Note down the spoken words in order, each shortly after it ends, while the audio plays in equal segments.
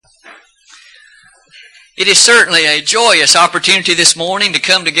It is certainly a joyous opportunity this morning to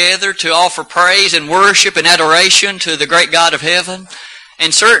come together to offer praise and worship and adoration to the great God of heaven.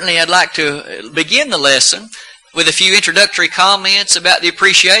 And certainly I'd like to begin the lesson with a few introductory comments about the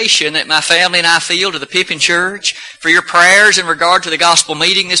appreciation that my family and I feel to the Pippin Church for your prayers in regard to the gospel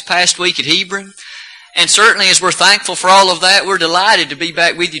meeting this past week at Hebron. And certainly as we're thankful for all of that, we're delighted to be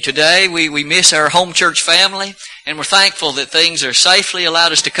back with you today. We miss our home church family, and we're thankful that things are safely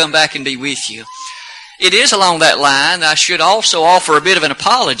allowed us to come back and be with you. It is along that line I should also offer a bit of an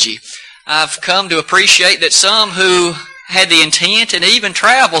apology. I've come to appreciate that some who had the intent and even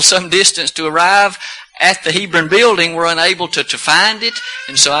traveled some distance to arrive at the Hebron building were unable to find it,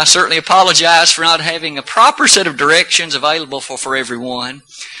 and so I certainly apologize for not having a proper set of directions available for everyone.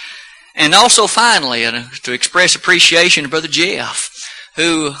 And also finally, to express appreciation to Brother Jeff,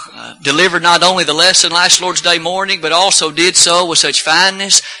 who delivered not only the lesson last Lord's Day morning, but also did so with such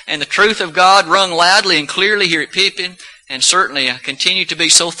fineness, and the truth of God rung loudly and clearly here at Pippin. And certainly I continue to be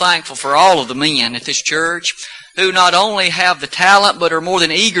so thankful for all of the men at this church who not only have the talent, but are more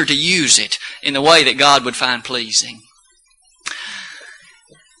than eager to use it in the way that God would find pleasing.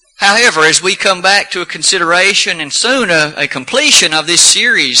 However, as we come back to a consideration and soon a completion of this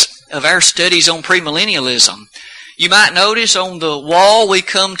series of our studies on premillennialism, you might notice on the wall we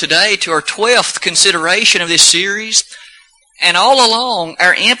come today to our 12th consideration of this series. And all along,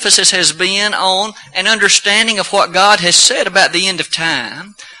 our emphasis has been on an understanding of what God has said about the end of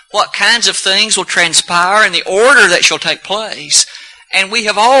time, what kinds of things will transpire, and the order that shall take place. And we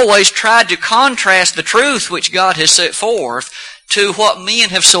have always tried to contrast the truth which God has set forth to what men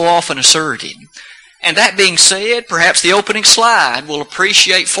have so often asserted. And that being said, perhaps the opening slide will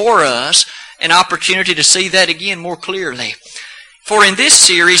appreciate for us an opportunity to see that again more clearly. For in this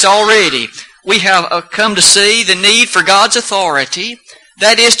series already, we have come to see the need for God's authority,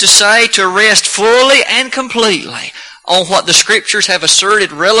 that is to say, to rest fully and completely on what the Scriptures have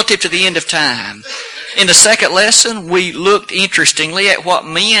asserted relative to the end of time. In the second lesson, we looked interestingly at what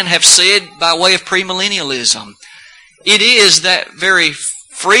men have said by way of premillennialism. It is that very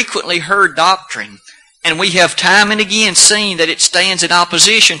frequently heard doctrine, and we have time and again seen that it stands in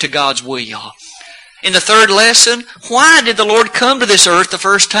opposition to God's will. In the third lesson, why did the Lord come to this earth the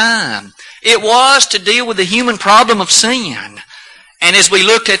first time? It was to deal with the human problem of sin. And as we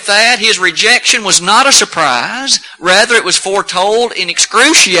looked at that, His rejection was not a surprise. Rather, it was foretold in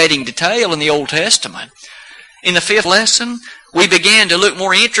excruciating detail in the Old Testament. In the fifth lesson, we began to look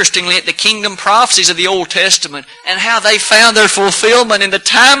more interestingly at the kingdom prophecies of the Old Testament and how they found their fulfillment in the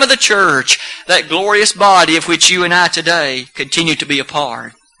time of the church, that glorious body of which you and I today continue to be a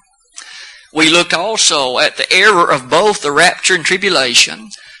part. We looked also at the error of both the rapture and tribulation,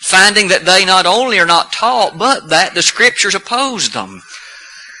 finding that they not only are not taught, but that the Scriptures oppose them.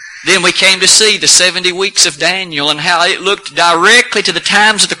 Then we came to see the 70 weeks of Daniel and how it looked directly to the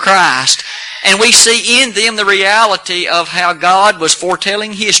times of the Christ. And we see in them the reality of how God was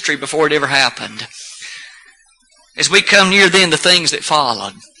foretelling history before it ever happened. As we come near then the things that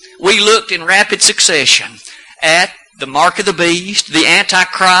followed, we looked in rapid succession at the mark of the beast, the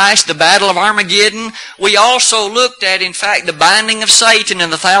Antichrist, the battle of Armageddon. We also looked at, in fact, the binding of Satan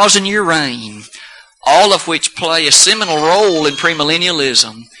and the 1,000-year reign, all of which play a seminal role in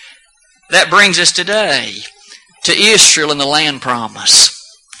premillennialism. That brings us today to Israel and the land promise.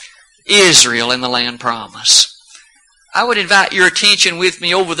 Israel and the land promise. I would invite your attention with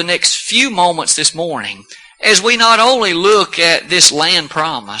me over the next few moments this morning as we not only look at this land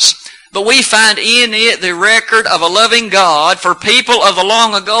promise, but we find in it the record of a loving God for people of the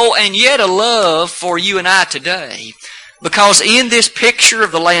long ago and yet a love for you and I today. Because in this picture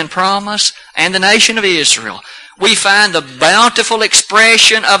of the land promise and the nation of Israel, we find the bountiful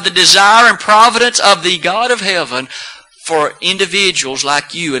expression of the desire and providence of the God of heaven for individuals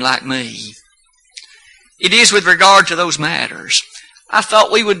like you and like me. It is with regard to those matters, I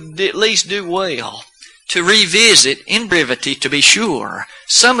thought we would at least do well to revisit in brevity, to be sure,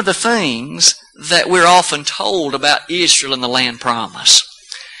 some of the things that we're often told about Israel and the land promise.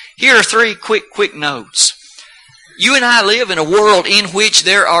 Here are three quick notes. You and I live in a world in which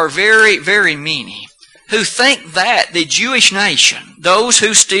there are very, very many who think that the Jewish nation, those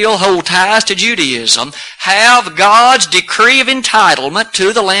who still hold ties to Judaism, have God's decree of entitlement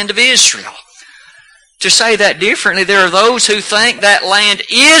to the land of Israel. To say that differently, there are those who think that land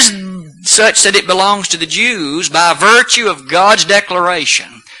is such that it belongs to the Jews by virtue of God's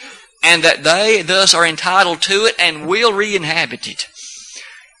declaration, and that they thus are entitled to it and will re-inhabit it.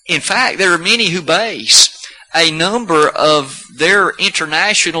 In fact, there are many who base a number of their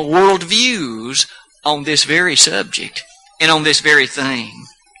international worldviews on this very subject and on this very thing.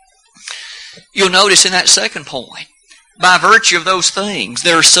 You'll notice in that second point, by virtue of those things,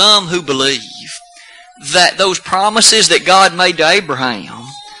 there are some who believe that those promises that God made to Abraham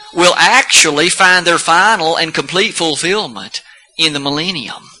will actually find their final and complete fulfillment in the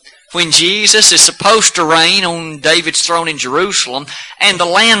millennium, when Jesus is supposed to reign on David's throne in Jerusalem, and the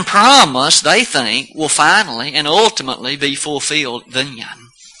land promise, they think, will finally and ultimately be fulfilled then.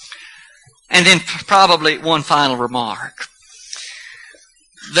 And then probably one final remark.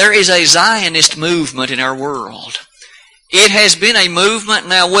 There is a Zionist movement in our world. It has been a movement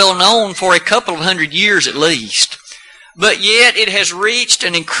now well known for a couple of 100 years at least. But yet it has reached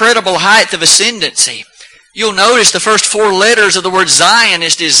an incredible height of ascendancy. You'll notice the first 4 letters of the word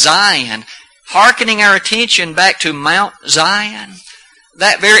Zionist is Zion, hearkening our attention back to Mount Zion,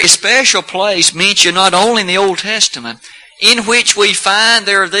 that very special place mentioned not only in the Old Testament, in which we find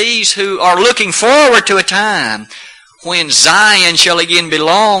there are these who are looking forward to a time when Zion shall again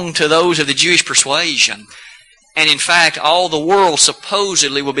belong to those of the Jewish persuasion. And in fact, all the world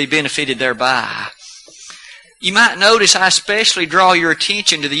supposedly will be benefited thereby. You might notice I especially draw your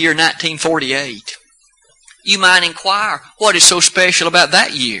attention to the year 1948. You might inquire, what is so special about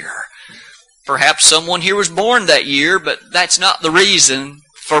that year? Perhaps someone here was born that year, but that's not the reason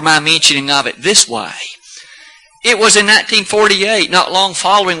for my mentioning of it this way. It was in 1948, not long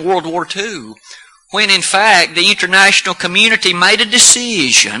following World War II, when in fact the international community made a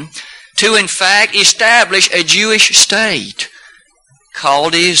decision to in fact establish a Jewish state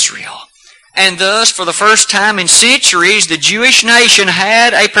called Israel. And thus, for the first time in centuries, the Jewish nation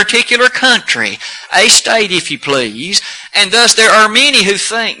had a particular country, a state if you please, and thus there are many who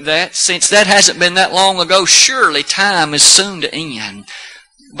think that, since that hasn't been that long ago, surely time is soon to end.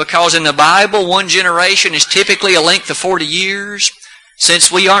 Because in the Bible, one generation is typically a length of 40 years.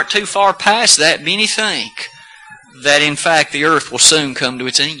 Since we aren't too far past that, many think that in fact the earth will soon come to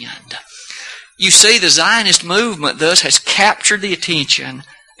its end. You see, the Zionist movement thus has captured the attention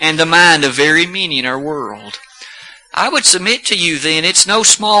and the mind of very many in our world. I would submit to you then, it's no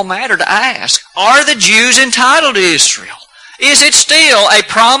small matter to ask, are the Jews entitled to Israel? Is it still a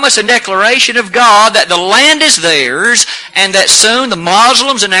promise and declaration of God that the land is theirs and that soon the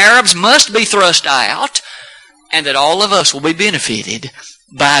Muslims and Arabs must be thrust out and that all of us will be benefited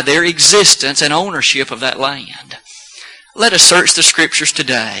by their existence and ownership of that land? Let us search the Scriptures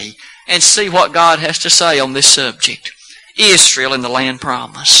today and see what God has to say on this subject. Israel and the land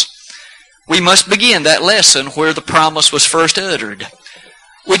promise. We must begin that lesson where the promise was first uttered.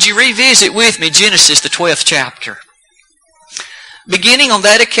 Would you revisit with me Genesis the 12th chapter? Beginning on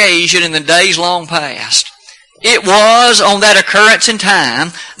that occasion in the days long past, it was on that occurrence in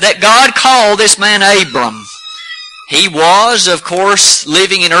time that God called this man Abram. He was, of course,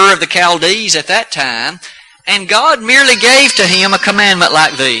 living in Ur of the Chaldees at that time, and God merely gave to him a commandment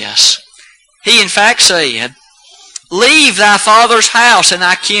like this. He in fact said, "Leave thy father's house and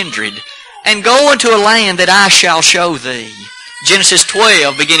thy kindred, and go into a land that I shall show thee." Genesis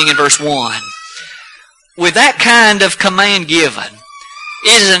 12, beginning in verse 1. With that kind of command given,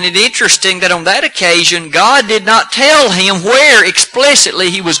 isn't it interesting that on that occasion God did not tell him where explicitly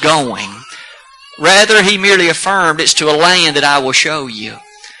he was going? Rather, he merely affirmed, "It's to a land that I will show you."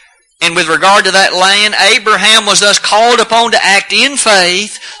 And with regard to that land, Abraham was thus called upon to act in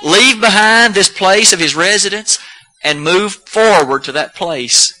faith, leave behind this place of his residence, and move forward to that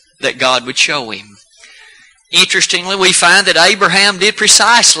place that God would show him. Interestingly, we find that Abraham did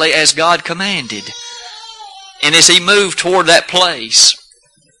precisely as God commanded. And as he moved toward that place,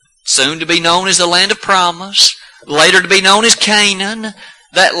 soon to be known as the land of promise, later to be known as Canaan,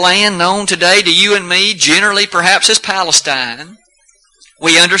 that land known today to you and me, generally perhaps as Palestine,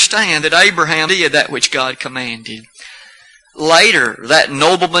 we understand that Abraham did that which God commanded. Later, that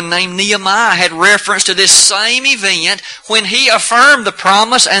nobleman named Nehemiah had reference to this same event when he affirmed the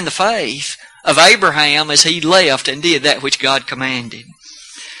promise and the faith of Abraham as he left and did that which God commanded.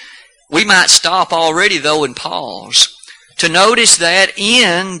 We might stop already, though, and pause to notice that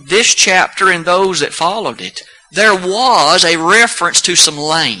in this chapter and those that followed it, there was a reference to some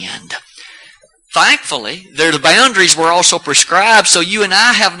land. Thankfully, the boundaries were also prescribed, so you and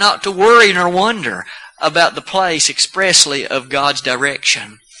I have not to worry nor wonder about the place expressly of God's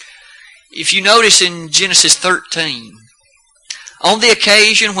direction. If you notice in Genesis 13, on the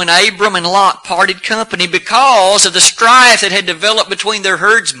occasion when Abram and Lot parted company because of the strife that had developed between their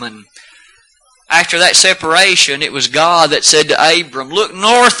herdsmen, after that separation, it was God that said to Abram, "Look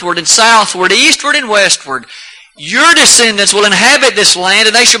northward and southward, eastward and westward. Your descendants will inhabit this land,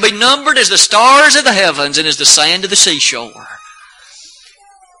 and they shall be numbered as the stars of the heavens and as the sand of the seashore."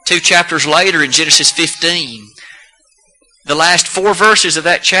 2 chapters later in Genesis 15, The last 4 verses of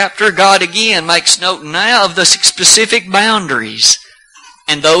that chapter, God again makes note now of the specific boundaries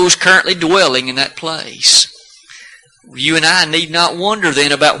and those currently dwelling in that place. You and I need not wonder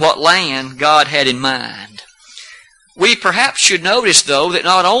then about what land God had in mind. We perhaps should notice, though, that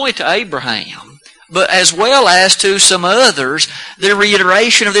not only to Abraham, but as well as to some others, the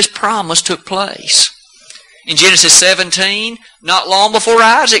reiteration of this promise took place. In Genesis 17, not long before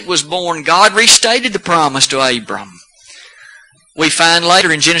Isaac was born, God restated the promise to Abram. We find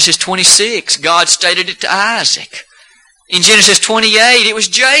later in Genesis 26, God stated it to Isaac. In Genesis 28, it was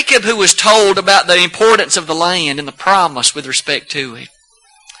Jacob who was told about the importance of the land and the promise with respect to it.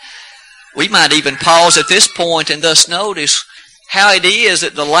 We might even pause at this point and thus notice how it is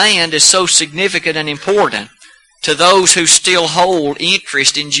that the land is so significant and important to those who still hold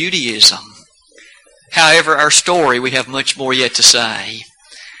interest in Judaism. However, our story, we have much more yet to say.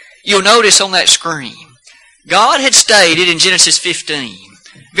 You'll notice on that screen, God had stated in Genesis 15,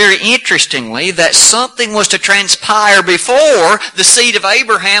 very interestingly, that something was to transpire before the seed of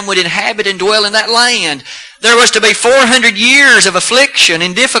Abraham would inhabit and dwell in that land. There was to be 400 years of affliction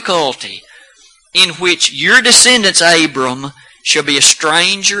and difficulty, in which your descendants, Abram, shall be a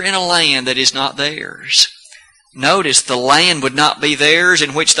stranger in a land that is not theirs. Notice the land would not be theirs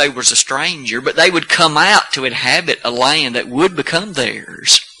in which they was a stranger, but they would come out to inhabit a land that would become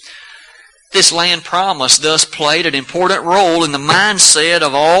theirs. This land promise thus played an important role in the mindset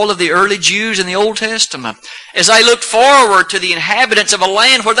of all of the early Jews in the Old Testament, as they looked forward to the inhabitants of a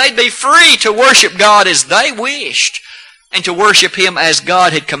land where they'd be free to worship God as they wished, and to worship Him as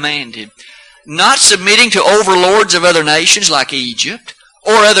God had commanded, not submitting to overlords of other nations like Egypt,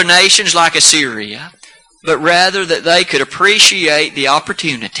 or other nations like Assyria, but rather that they could appreciate the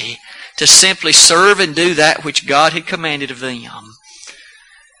opportunity to simply serve and do that which God had commanded of them.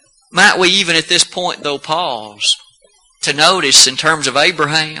 Might we even at this point, though, pause to notice in terms of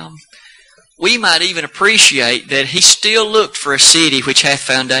Abraham, we might even appreciate that he still looked for a city which hath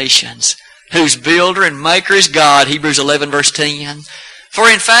foundations, whose builder and maker is God, Hebrews 11 verse 10. For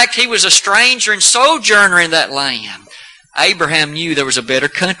in fact he was a stranger and sojourner in that land. Abraham knew there was a better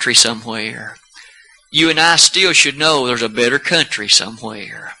country somewhere. You and I still should know there's a better country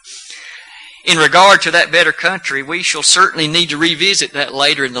somewhere. In regard to that better country, we shall certainly need to revisit that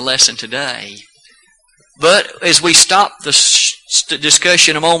later in the lesson today. But as we stopped the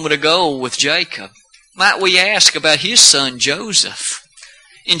discussion a moment ago with Jacob, might we ask about his son Joseph?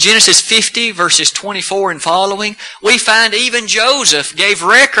 In Genesis 50, verses 24 and following, we find even Joseph gave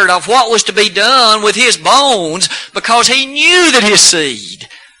record of what was to be done with his bones because he knew that his seed,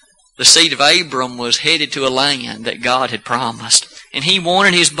 the seed of Abram, was headed to a land that God had promised. And he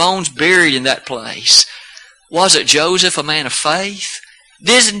wanted his bones buried in that place. Wasn't Joseph a man of faith?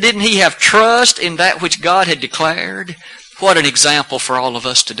 Didn't he have trust in that which God had declared? What an example for all of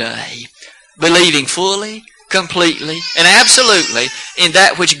us today. Believing fully, completely, and absolutely in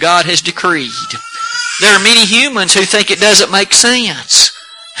that which God has decreed. There are many humans who think it doesn't make sense,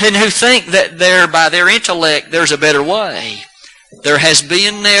 and who think that by their intellect there's a better way. There has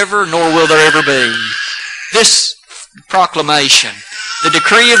been never, nor will there ever be. This proclamation, the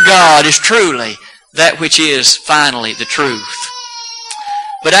decree of God, is truly that which is finally the truth.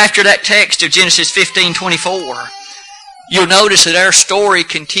 But after that text of Genesis 15:24, you'll notice that our story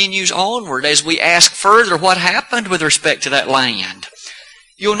continues onward as we ask further what happened with respect to that land.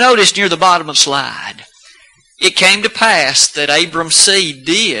 You'll notice near the bottom of the slide, it came to pass that Abram's seed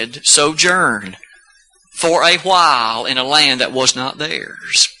did sojourn for a while in a land that was not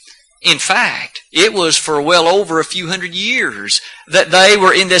theirs. In fact, it was for well over a few hundred years that they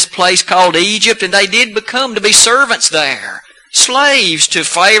were in this place called Egypt, and they did become to be servants there, slaves to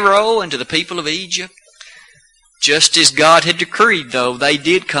Pharaoh and to the people of Egypt. Just as God had decreed, though, they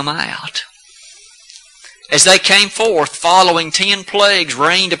did come out. As they came forth, following 10 plagues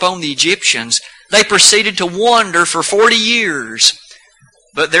rained upon the Egyptians, they proceeded to wander for 40 years.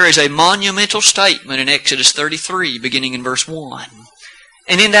 But there is a monumental statement in Exodus 33, beginning in verse 1.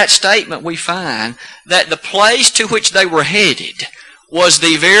 And in that statement we find that the place to which they were headed was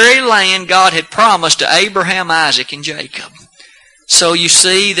the very land God had promised to Abraham, Isaac, and Jacob. So you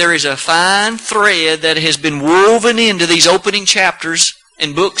see, there is a fine thread that has been woven into these opening chapters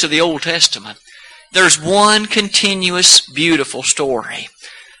and books of the Old Testament. There's one continuous, beautiful story.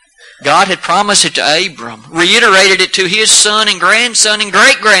 God had promised it to Abram, reiterated it to his son and grandson and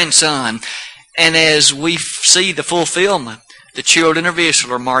great-grandson. And as we see the fulfillment, the children of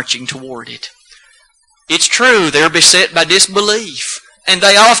Israel are marching toward it. It's true, they're beset by disbelief, and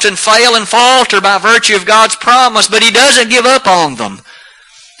they often fail and falter by virtue of God's promise, but He doesn't give up on them.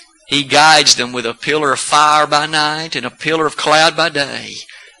 He guides them with a pillar of fire by night and a pillar of cloud by day.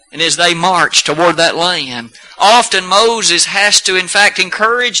 And as they march toward that land, often Moses has to, in fact,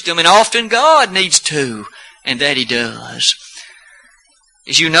 encourage them, and often God needs to, and that He does.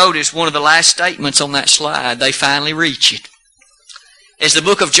 As you notice, one of the last statements on that slide, they finally reach it. As the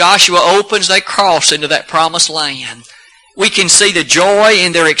book of Joshua opens, they cross into that promised land. We can see the joy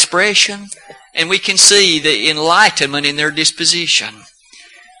in their expression, and we can see the enlightenment in their disposition.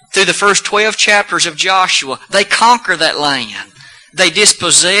 Through the first 12 chapters of Joshua, they conquer that land. They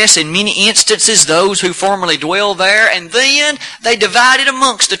dispossess, in many instances, those who formerly dwelled there, and then they divide it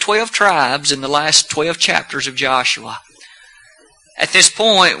amongst the 12 tribes in the last 12 chapters of Joshua. At this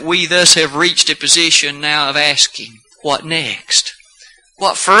point, we thus have reached a position now of asking, what next?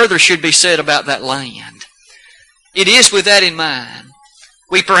 What further should be said about that land? It is with that in mind,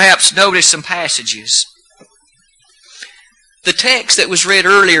 we perhaps notice some passages. The text that was read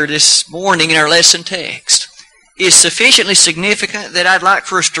earlier this morning in our lesson text is sufficiently significant that I'd like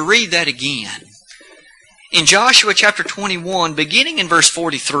for us to read that again. In Joshua chapter 21, beginning in verse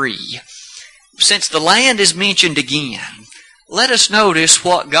 43, since the land is mentioned again, let us notice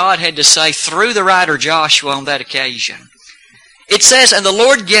what God had to say through the writer Joshua on that occasion. It says, "And the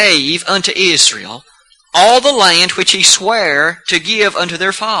Lord gave unto Israel all the land which He sware to give unto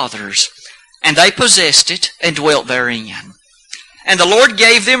their fathers, and they possessed it and dwelt therein. And the Lord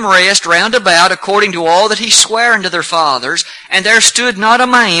gave them rest round about according to all that He sware unto their fathers, and there stood not a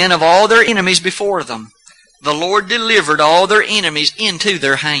man of all their enemies before them. The Lord delivered all their enemies into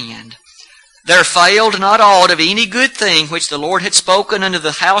their hand. There failed not aught of any good thing which the Lord had spoken unto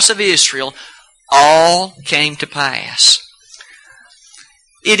the house of Israel. All came to pass."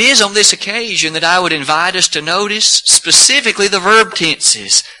 It is on this occasion that I would invite us to notice specifically the verb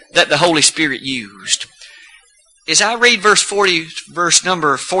tenses that the Holy Spirit used. As I read verse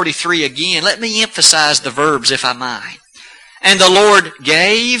number 43 again, let me emphasize the verbs if I might. "And the Lord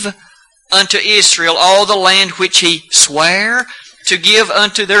gave unto Israel all the land which He sware to give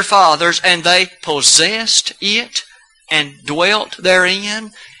unto their fathers, and they possessed it and dwelt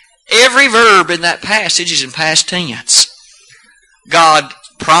therein." Every verb in that passage is in past tense. God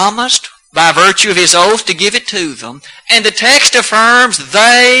promised by virtue of His oath to give it to them, and the text affirms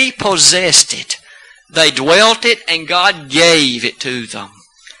they possessed it. They dwelt it, and God gave it to them.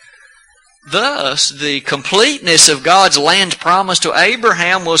 Thus, the completeness of God's land promise to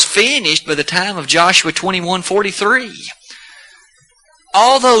Abraham was finished by the time of Joshua 21:43.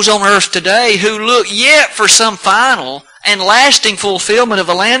 All those on earth today who look yet for some final and lasting fulfillment of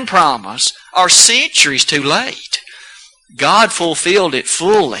the land promise are centuries too late. God fulfilled it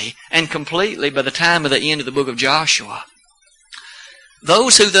fully and completely by the time of the end of the book of Joshua.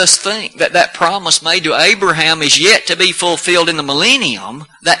 Those who thus think that that promise made to Abraham is yet to be fulfilled in the millennium,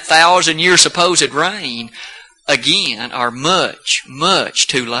 that 1,000-year supposed reign, again are much, much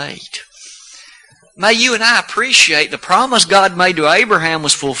too late. May you and I appreciate the promise God made to Abraham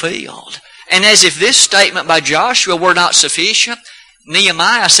was fulfilled. And as if this statement by Joshua were not sufficient,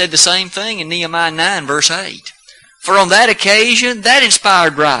 Nehemiah said the same thing in Nehemiah 9 verse 8. For on that occasion, that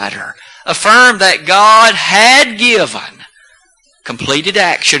inspired writer affirmed that God had given completed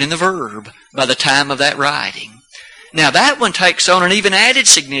action in the verb by the time of that writing. Now that one takes on an even added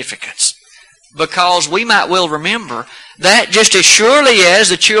significance, because we might well remember that just as surely as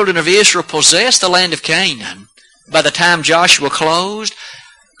the children of Israel possessed the land of Canaan, by the time Joshua closed,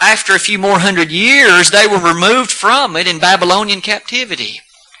 after a few more hundred years, they were removed from it in Babylonian captivity.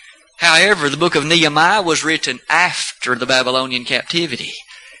 However, the book of Nehemiah was written after the Babylonian captivity.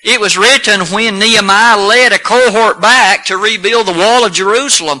 It was written when Nehemiah led a cohort back to rebuild the wall of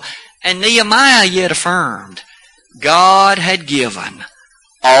Jerusalem, and Nehemiah yet affirmed God had given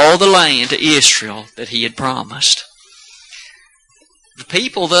all the land to Israel that He had promised. The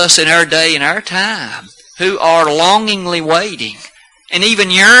people thus in our day and our time who are longingly waiting and even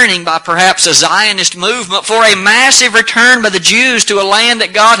yearning by perhaps a Zionist movement for a massive return by the Jews to a land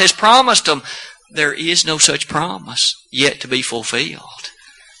that God has promised them, there is no such promise yet to be fulfilled.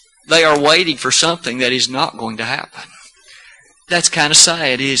 They are waiting for something that is not going to happen. That's kind of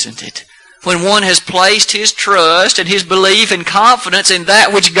sad, isn't it? When one has placed his trust and his belief and confidence in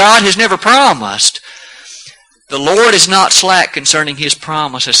that which God has never promised. The Lord is not slack concerning His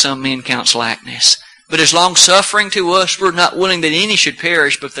promise, as some men count slackness, but is long-suffering to us. We're not willing that any should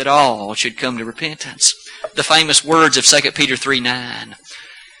perish, but that all should come to repentance. The famous words of 2 Peter 3:9.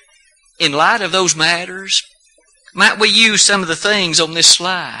 In light of those matters, might we use some of the things on this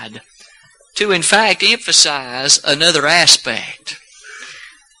slide to, in fact, emphasize another aspect.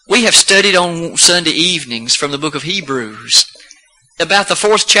 We have studied on Sunday evenings from the book of Hebrews, about the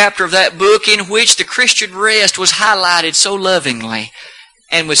 4th chapter of that book, in which the Christian rest was highlighted so lovingly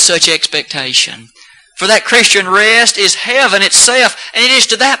and with such expectation. For that Christian rest is heaven itself, and it is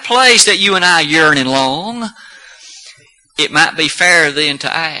to that place that you and I yearn and long. It might be fair then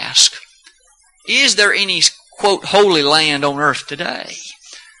to ask, is there any, quote, holy land on earth today?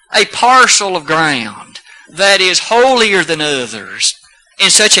 A parcel of ground that is holier than others, in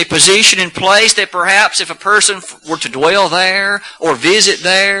such a position and place that perhaps if a person were to dwell there, or visit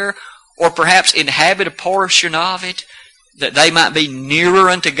there, or perhaps inhabit a portion of it, that they might be nearer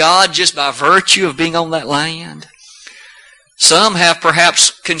unto God just by virtue of being on that land? Some have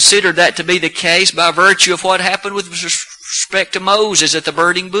perhaps considered that to be the case by virtue of what happened with respect to Moses at the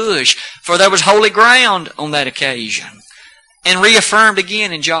burning bush, for there was holy ground on that occasion, and reaffirmed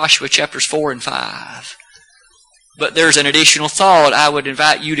again in Joshua chapters 4 and 5. But there's an additional thought I would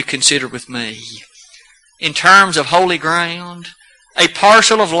invite you to consider with me. In terms of holy ground, a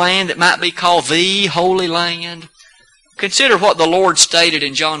parcel of land that might be called the Holy Land, consider what the Lord stated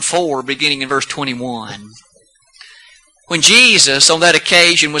in John 4, beginning in verse 21. When Jesus, on that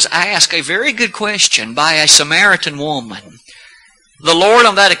occasion, was asked a very good question by a Samaritan woman, the Lord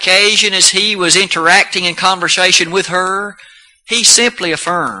on that occasion, as He was interacting in conversation with her, He simply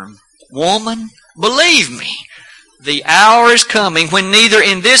affirmed, "Woman, believe me, the hour is coming when neither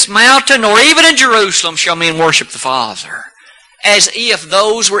in this mountain nor even in Jerusalem shall men worship the Father." As if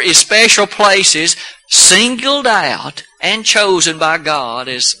those were especial places singled out and chosen by God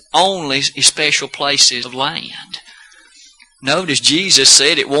as only special places of land. Notice Jesus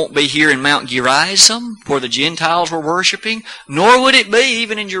said it won't be here in Mount Gerizim where the Gentiles were worshiping, nor would it be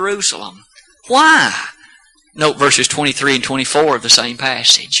even in Jerusalem. Why? Note verses 23 and 24 of the same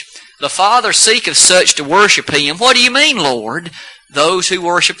passage. "The Father seeketh such to worship Him." What do you mean, Lord? Those who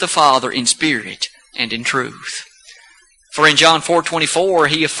worship the Father in spirit and in truth. For in John 4:24,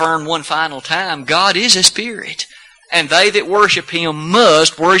 He affirmed one final time, God is a spirit, and they that worship Him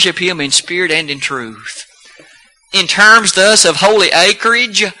must worship Him in spirit and in truth. In terms thus of holy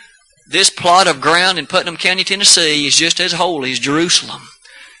acreage, this plot of ground in Putnam County, Tennessee is just as holy as Jerusalem.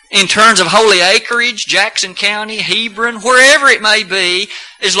 In terms of holy acreage, Jackson County, Hebron, wherever it may be,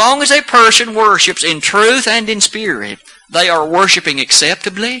 as long as a person worships in truth and in spirit, they are worshiping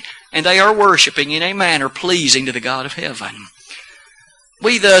acceptably, and they are worshiping in a manner pleasing to the God of heaven.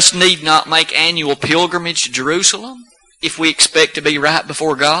 We thus need not make annual pilgrimage to Jerusalem if we expect to be right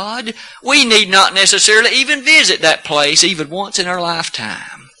before God. We need not necessarily even visit that place even once in our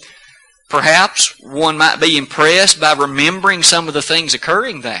lifetime. Perhaps one might be impressed by remembering some of the things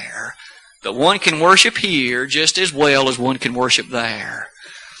occurring there, but one can worship here just as well as one can worship there.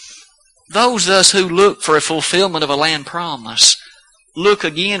 Those thus who look for a fulfillment of a land promise look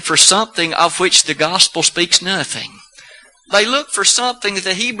again for something of which the gospel speaks nothing. They look for something that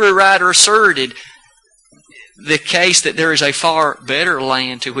the Hebrew writer asserted, the case that there is a far better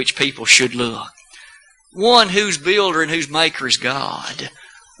land to which people should look. One whose builder and whose maker is God.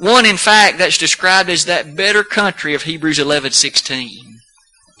 One, in fact, that's described as that better country of Hebrews 11:16.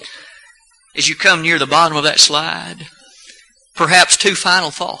 As you come near the bottom of that slide, perhaps two final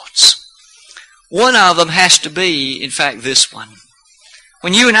thoughts. One of them has to be, in fact, this one.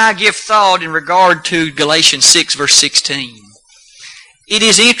 When you and I give thought in regard to Galatians 6, verse 16, it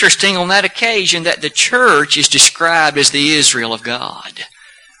is interesting on that occasion that the church is described as the Israel of God.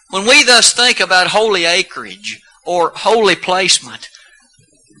 When we thus think about holy acreage or holy placement,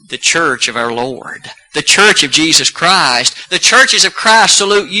 the church of our Lord, the church of Jesus Christ, the churches of Christ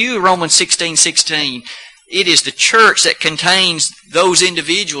salute you, Romans 16:16. It is the church that contains those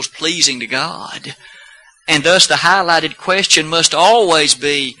individuals pleasing to God. And thus the highlighted question must always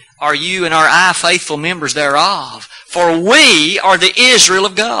be, are you and are I faithful members thereof? For we are the Israel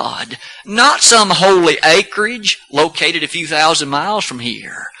of God, not some holy acreage located a few thousand miles from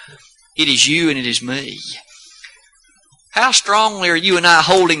here. It is you and it is me. How strongly are you and I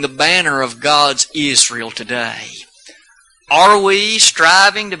holding the banner of God's Israel today? Are we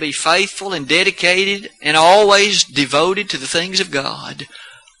striving to be faithful and dedicated and always devoted to the things of God?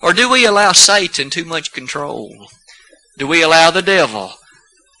 Or do we allow Satan too much control? Do we allow the devil,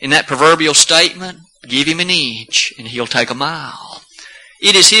 in that proverbial statement, give him an inch and he'll take a mile?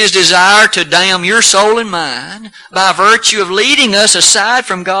 It is his desire to damn your soul and mine by virtue of leading us aside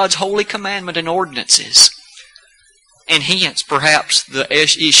from God's holy commandment and ordinances. And hence, perhaps, the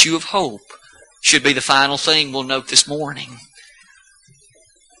issue of hope should be the final thing we'll note this morning.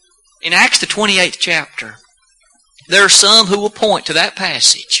 In Acts the 28th chapter, there are some who will point to that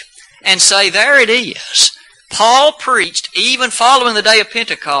passage and say, there it is. Paul preached, even following the day of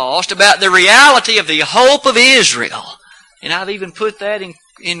Pentecost, about the reality of the hope of Israel. And I've even put that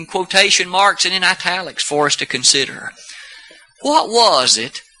in quotation marks and in italics for us to consider. What was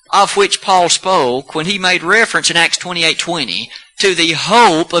it of which Paul spoke when he made reference in Acts 28:20 to the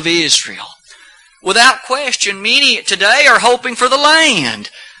hope of Israel? Without question, many today are hoping for the land.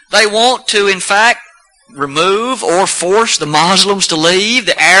 They want to, in fact, remove or force the Muslims to leave,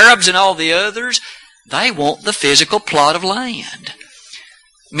 the Arabs and all the others. They want the physical plot of land.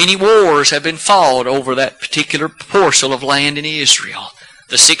 Many wars have been fought over that particular parcel of land in Israel.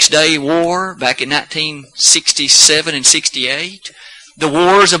 The 6-Day War back in 1967 and 68. The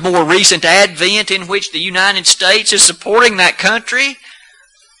wars of more recent advent in which the United States is supporting that country.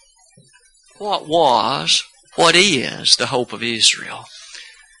 What is the hope of Israel?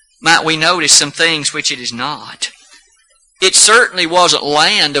 Might we notice some things which it is not? It certainly wasn't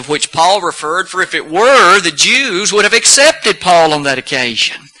land of which Paul referred, for if it were, the Jews would have accepted Paul on that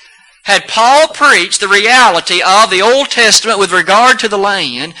occasion. Had Paul preached the reality of the Old Testament with regard to the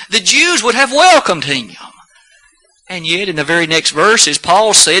land, the Jews would have welcomed him. And yet in the very next verses,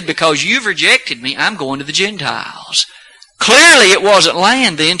 Paul said, because you've rejected me, I'm going to the Gentiles. Clearly it wasn't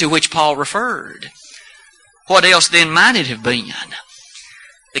land then to which Paul referred. What else then might it have been?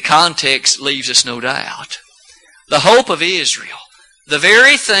 The context leaves us no doubt. The hope of Israel, the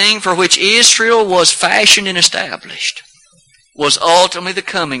very thing for which Israel was fashioned and established, was ultimately the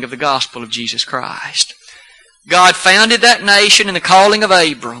coming of the gospel of Jesus Christ. God founded that nation in the calling of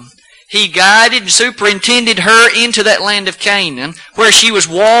Abram. He guided and superintended her into that land of Canaan, where she was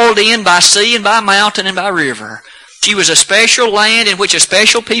walled in by sea and by mountain and by river. She was a special land in which a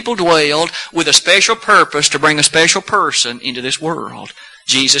special people dwelled with a special purpose to bring a special person into this world,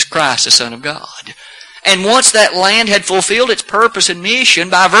 Jesus Christ, the Son of God. And once that land had fulfilled its purpose and mission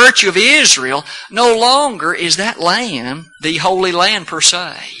by virtue of Israel, no longer is that land the Holy Land per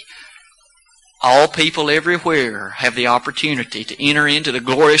se. All people everywhere have the opportunity to enter into the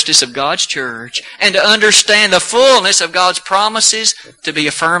gloriousness of God's church and to understand the fullness of God's promises to be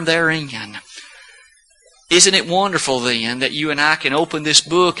affirmed therein. Isn't it wonderful then that you and I can open this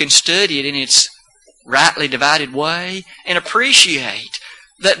book and study it in its rightly divided way and appreciate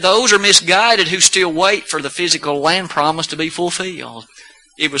that those are misguided who still wait for the physical land promise to be fulfilled.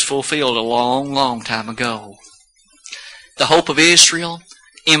 It was fulfilled a long, long time ago. The hope of Israel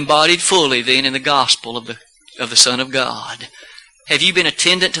embodied fully then in the gospel of the Son of God. Have you been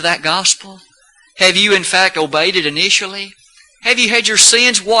attendant to that gospel? Have you in fact obeyed it initially? Have you had your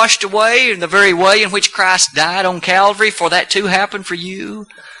sins washed away in the very way in which Christ died on Calvary for that to happen for you?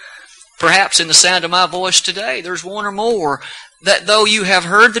 Perhaps in the sound of my voice today, there's one or more that though you have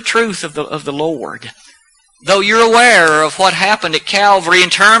heard the truth of the Lord, though you're aware of what happened at Calvary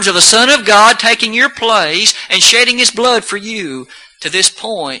in terms of the Son of God taking your place and shedding His blood for you, to this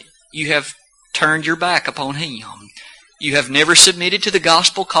point you have turned your back upon Him. You have never submitted to the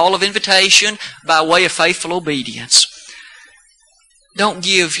gospel call of invitation by way of faithful obedience. Don't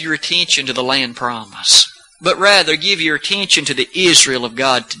give your attention to the land promise, but rather give your attention to the Israel of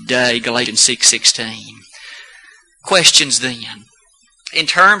God today, Galatians 6:16. Questions then. In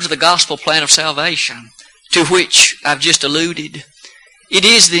terms of the gospel plan of salvation, to which I've just alluded, it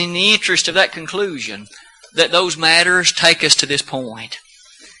is in the interest of that conclusion that those matters take us to this point.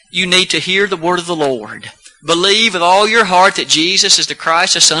 You need to hear the word of the Lord. Believe with all your heart that Jesus is the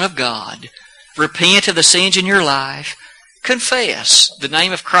Christ, the Son of God. Repent of the sins in your life. Confess the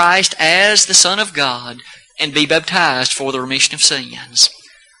name of Christ as the Son of God and be baptized for the remission of sins.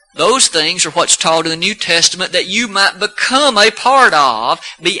 Those things are what's taught in the New Testament that you might become a part of,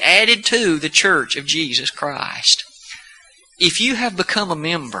 be added to the church of Jesus Christ. If you have become a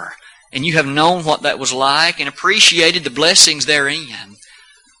member and you have known what that was like and appreciated the blessings therein,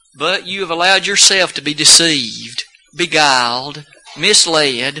 but you have allowed yourself to be deceived, beguiled,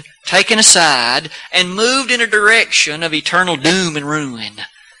 misled, taken aside, and moved in a direction of eternal doom and ruin,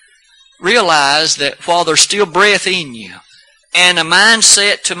 realize that while there's still breath in you, and a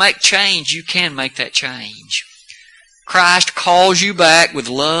mindset to make change, you can make that change. Christ calls you back with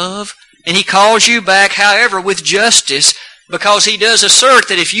love, and He calls you back, however, with justice, because He does assert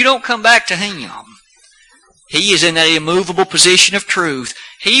that if you don't come back to Him, He is in that immovable position of truth.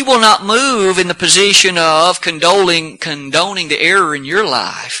 He will not move in the position of condoning the error in your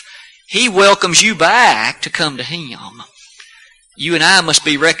life. He welcomes you back to come to Him. You and I must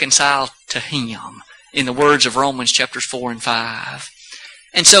be reconciled to Him, in the words of Romans chapters 4 and 5.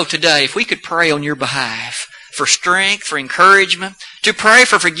 And so today, if we could pray on your behalf for strength, for encouragement, to pray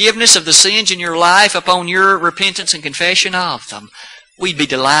for forgiveness of the sins in your life upon your repentance and confession of them, we'd be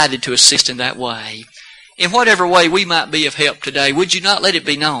delighted to assist in that way. In whatever way we might be of help today, would you not let it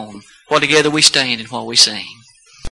be known while together we stand and while we sing?